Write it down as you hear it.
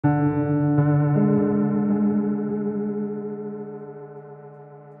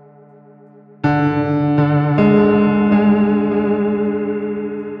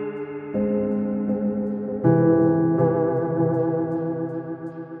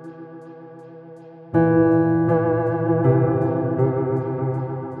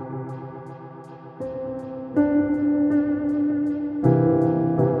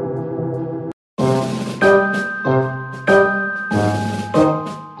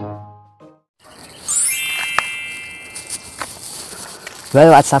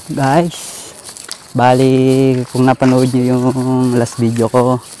Well, what's up guys? Bali, kung napanood nyo yung last video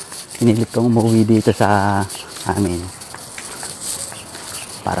ko, pinilit kong umuwi dito sa amin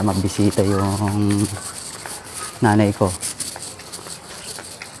para magbisita yung nanay ko.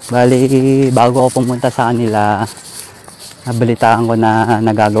 Bali, bago ako pumunta sa kanila, nabalitaan ko na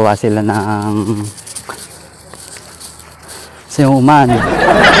nagagawa sila ng suman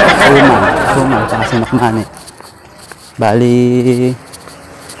tsaka sinukman. Bali,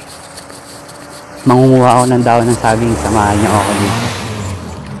 mangunguha ako ng dahon ng saging, samahan niyo ako dito.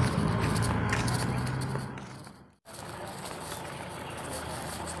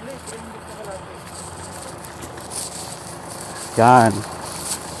 Yan.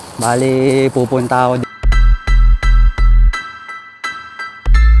 Bali, pupunta ako dito.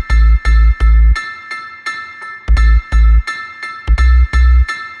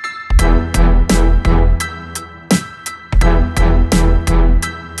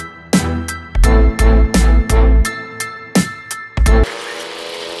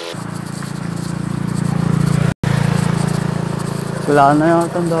 Wala na yung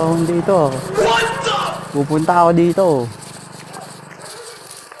tandaan dito. Pupunta ako dito.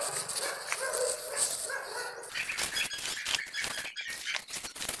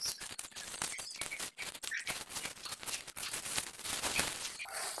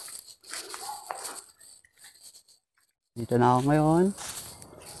 Dito na ako ngayon.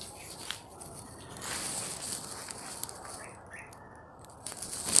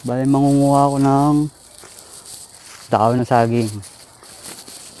 Bali, mangunguha ako ng dahon ng saging.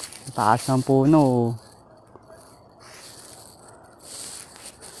 Taas ng puno.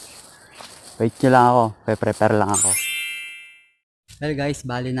 Wait nyo lang ako. Prepare lang ako. Well guys,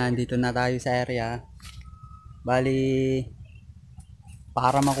 bali nandito na tayo sa area. Bali,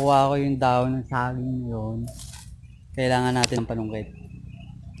 para makuha ko yung dahon ng saging yun, kailangan natin ng panungkit.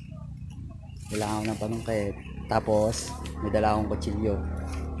 Kailangan ko ng panungkit. Tapos, may dala akong kutsilyo.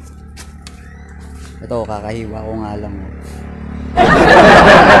 Ito, kakahiwa ko nga lang.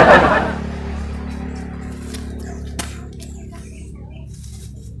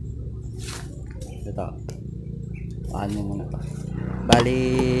 Ito. Paano muna pa.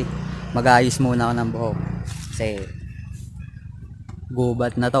 Bali, mag-aayos muna ako ng buhok. Kasi,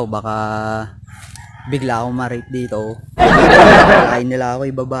 gubat na to. Baka bigla akong ma-rape dito. Kain nila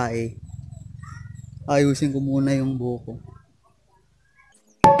ako yung babae. Ayusin ko muna yung buhok ko.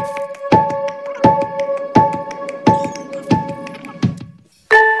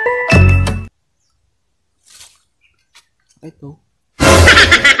 Ito.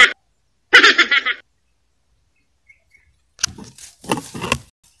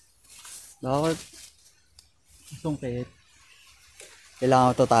 Bakit? Sungkit.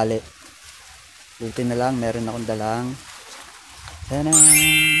 Kailangan ko ito tali. Buti na lang, meron akong dalang. Tanan!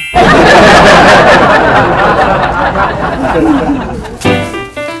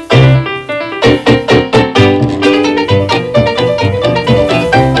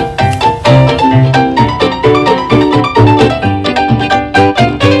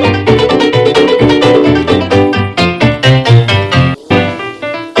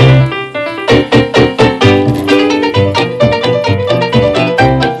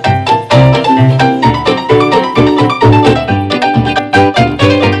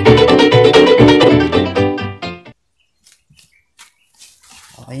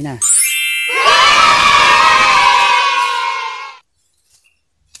 Okay na.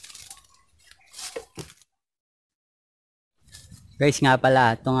 Guys, nga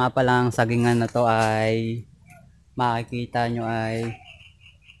pala, ito nga pala ang sagingan na to ay makikita nyo ay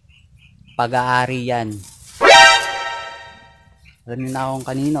pag-aari yan. Alam nyo na kung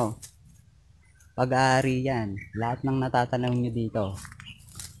kanino. Pag-aari yan. Lahat ng natatanaw nyo dito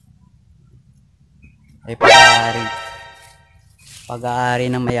ay pag-aari. Pag-aari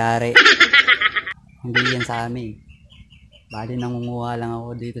ng may-ari. Hindi yan sa amin. Bali, nangunguha lang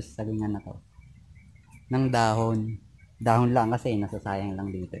ako dito sa sagingan na to ng dahon. Dahon lang kasi nasasayang lang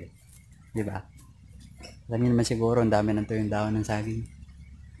dito eh. Diba? Alam niyo naman siguro ang dami nito yung dahon ng saging.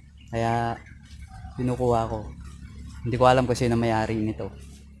 Kaya pinukuha ko. Hindi ko alam kung sino may-ari nito.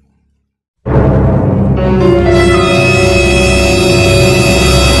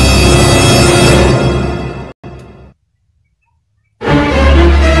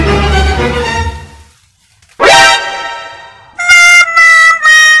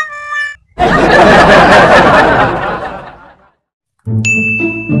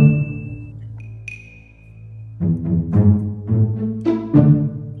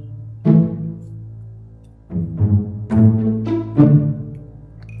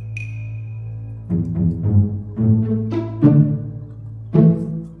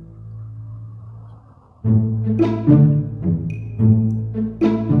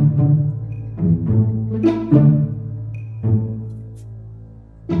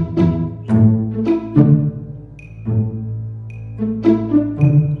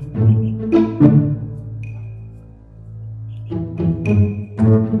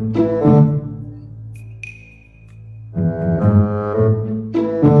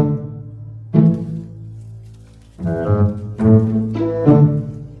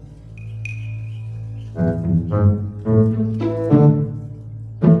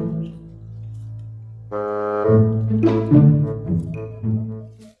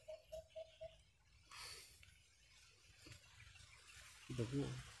 Dugo.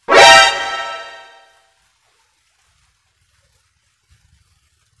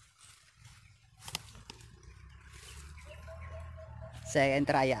 Second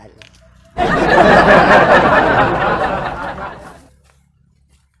trial.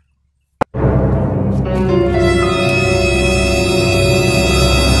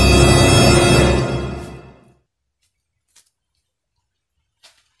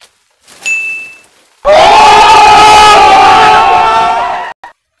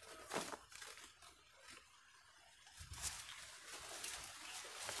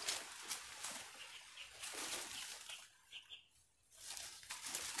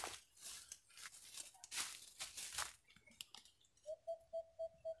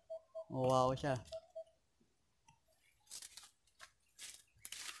 Oh, wow siya.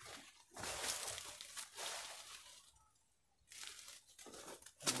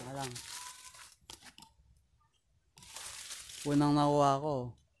 Walang. Unang nakuha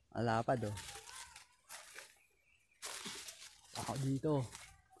ko, alapad oh. Ako dito.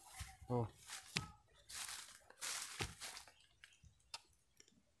 Oh.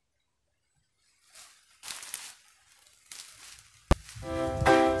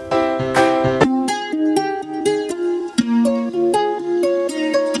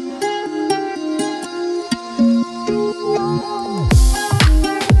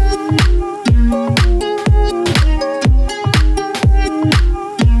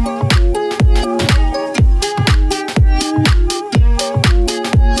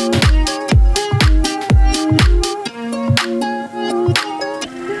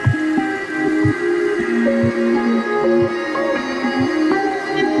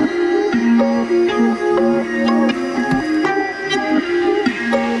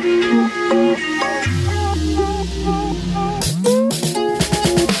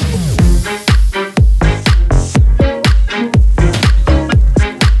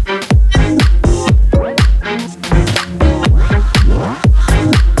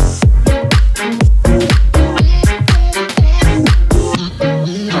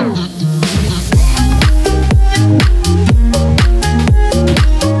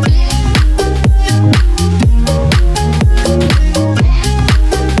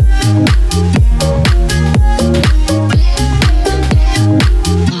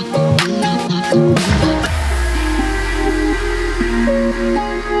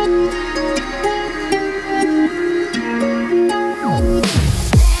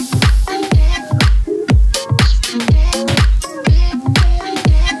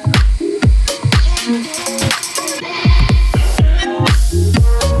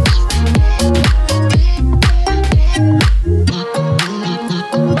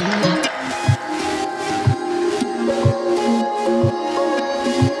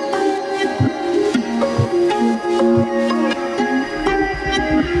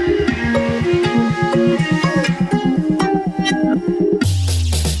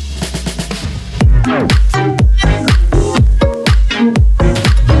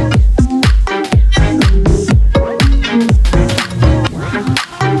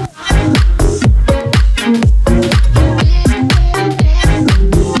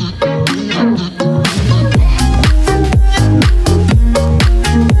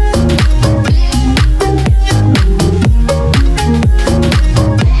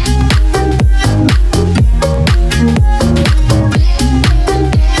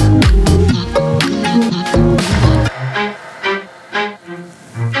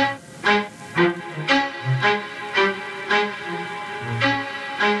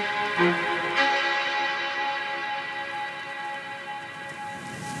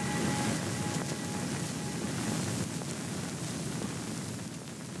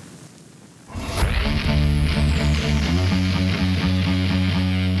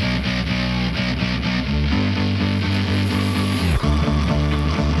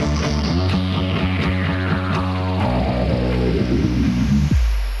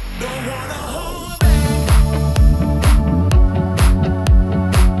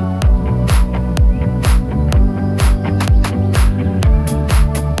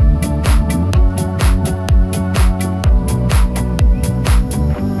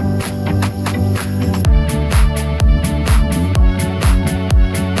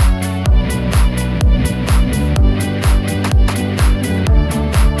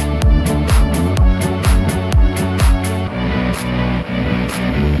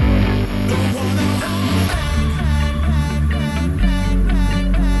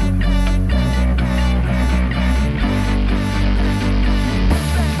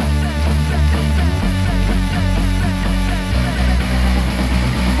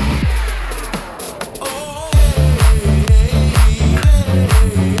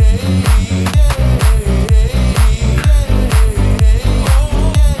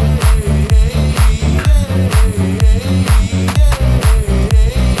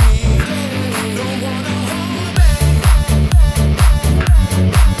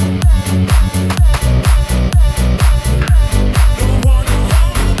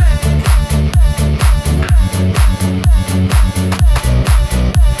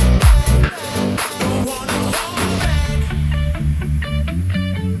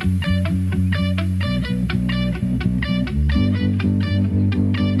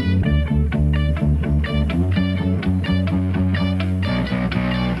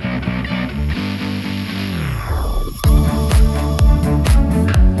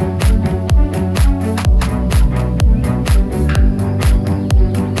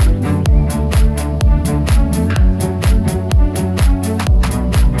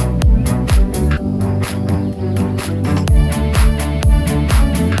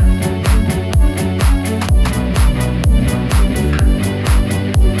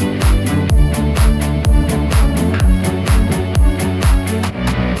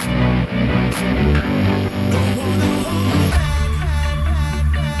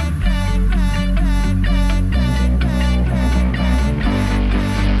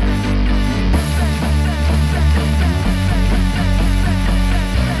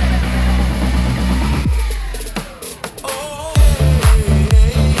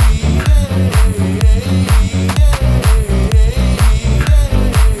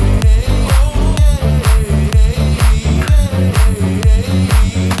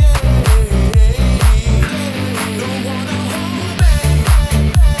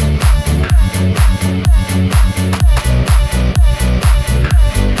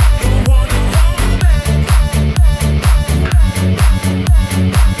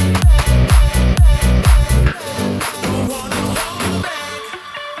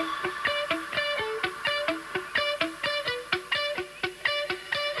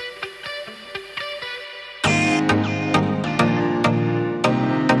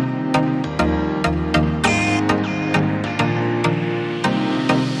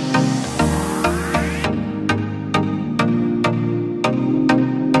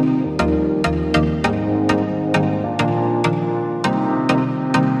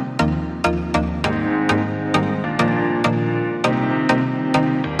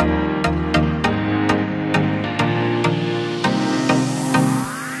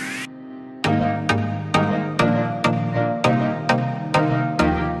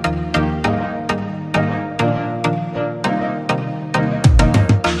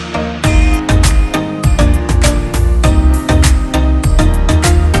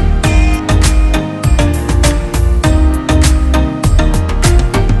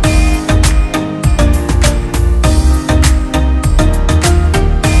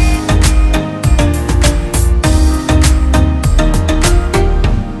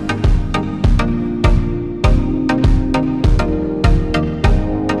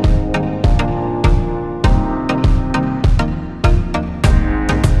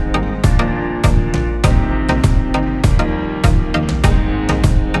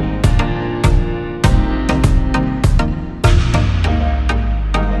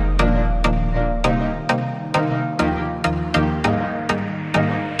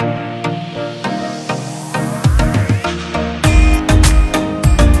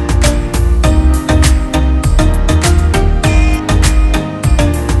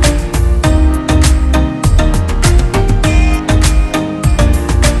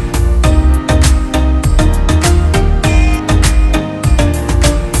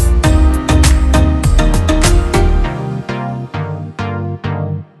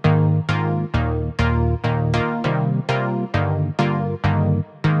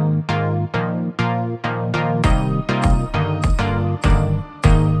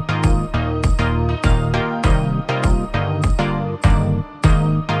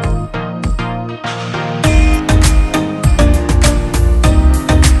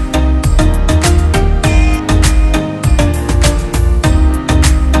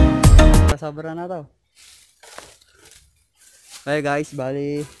 sobra na to. Okay guys,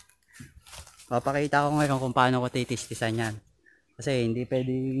 bali papakita ko ngayon kung paano ko titistisan yan. Kasi hindi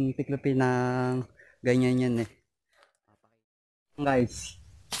pwedeng tiklopin ng ganyan yan eh. Guys,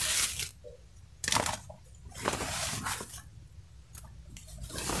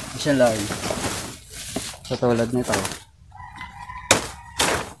 siya lang sa tulad nito.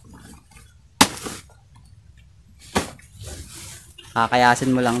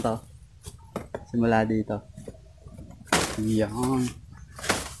 Kakayasin mo lang to simula dito. Yan.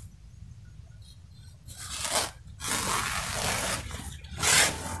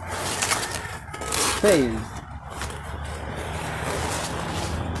 Fail.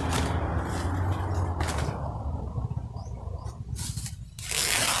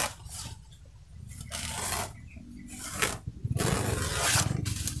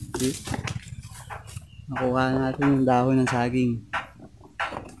 Nakuha natin yung dahon ng saging.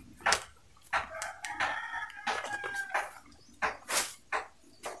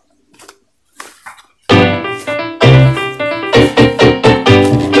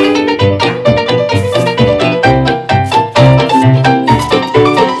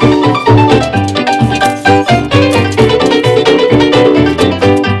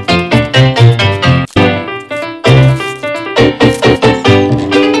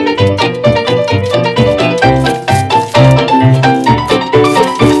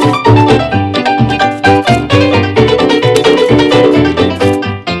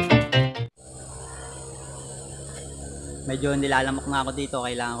 Medyo nilalamok na ako dito,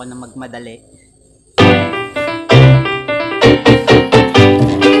 kailangan ko na magmadali.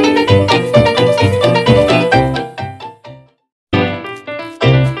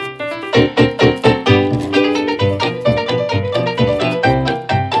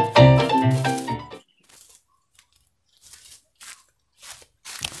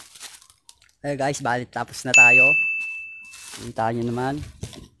 Hey guys, balik tapos na tayo. Kita nyo naman.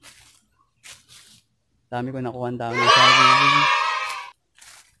 Dami ko nakuha ang dami ng saging.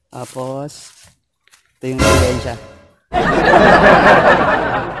 Tapos, ito yung ebidensya.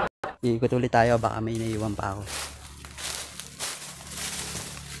 Iikot ulit tayo, baka may naiwan pa ako.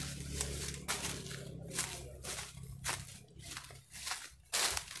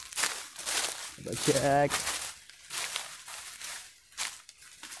 Check.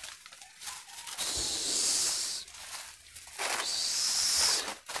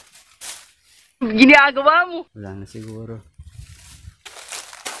 Ginagawa mo? Wala na siguro.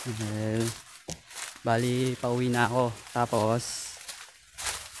 Well, bali pauwi na ako. Tapos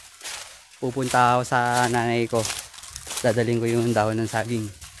pupunta ako sa nanay ko. Dadaling ko yung dahon ng saging.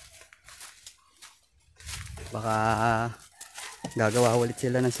 Baka gagawa ulit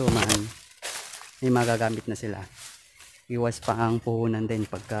sila ng suman. May magagamit na sila. Iwas pa ang puhunan din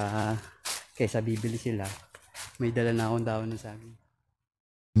pagka kaysa bibili sila. May dala na akong dahon ng saging.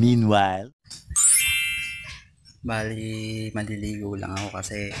 Meanwhile, bali maliligo lang ako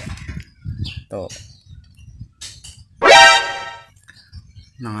kasi to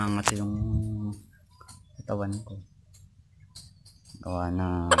nangangat yung katawan ko. Gawa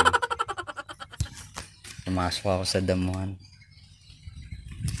na pumasok ako sa damuhan.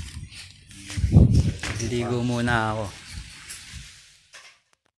 Ligo muna ako.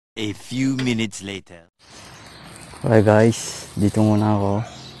 a few minutes later. Okay guys, dito muna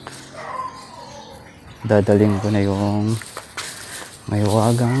ako. Dadaling ko na yung may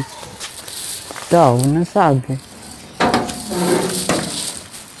wagang dahon ng saging.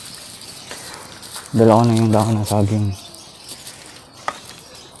 Dala ko na yung dahon ng saging.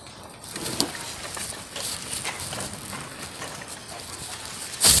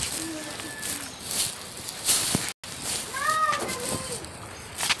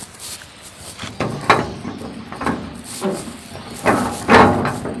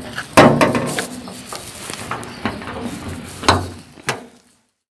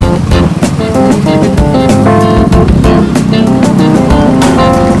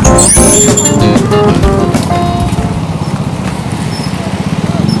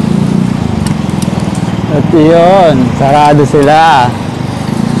 At yun, sarado sila.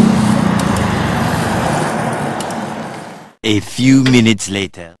 A few minutes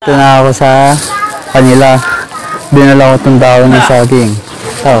later. Ito na ako sa kanila. Dinala ko itong dahon ng saging.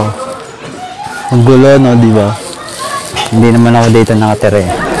 Oh, ang gulo, no, di ba? Hindi naman ako dito nakatira.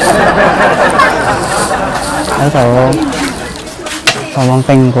 Ito,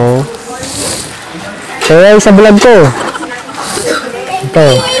 pamangking ko. Kaya sa vlog ko.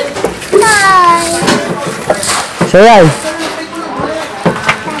 Ito. Sayay.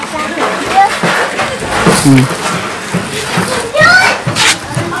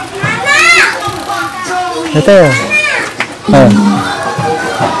 Ito. Oh.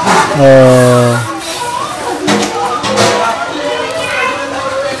 Oh.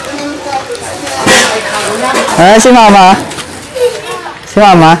 Ah, si Mama. Si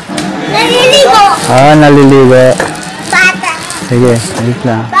Mama. Naliligo. Ah, naliligo. Bata. Sige, wait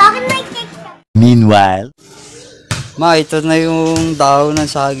lang. Bakit may ketchup? Meanwhile, Ma, ito na yung dahon ng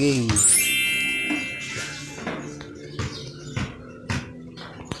saging.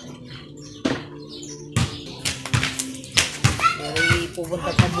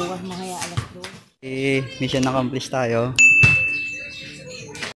 Pupunta pa bukas mga alas 2. Mission accomplished tayo.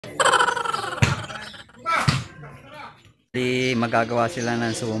 Magagawa sila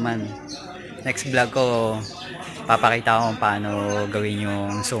ng suman. Next vlog ko, papakita ko kung paano gawin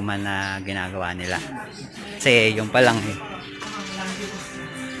yung suman na ginagawa nila. Kasi yung pa lang eh.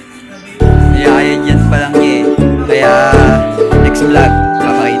 Ayan, yan pa lang eh. Kaya next vlog,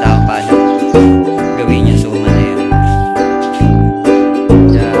 papakita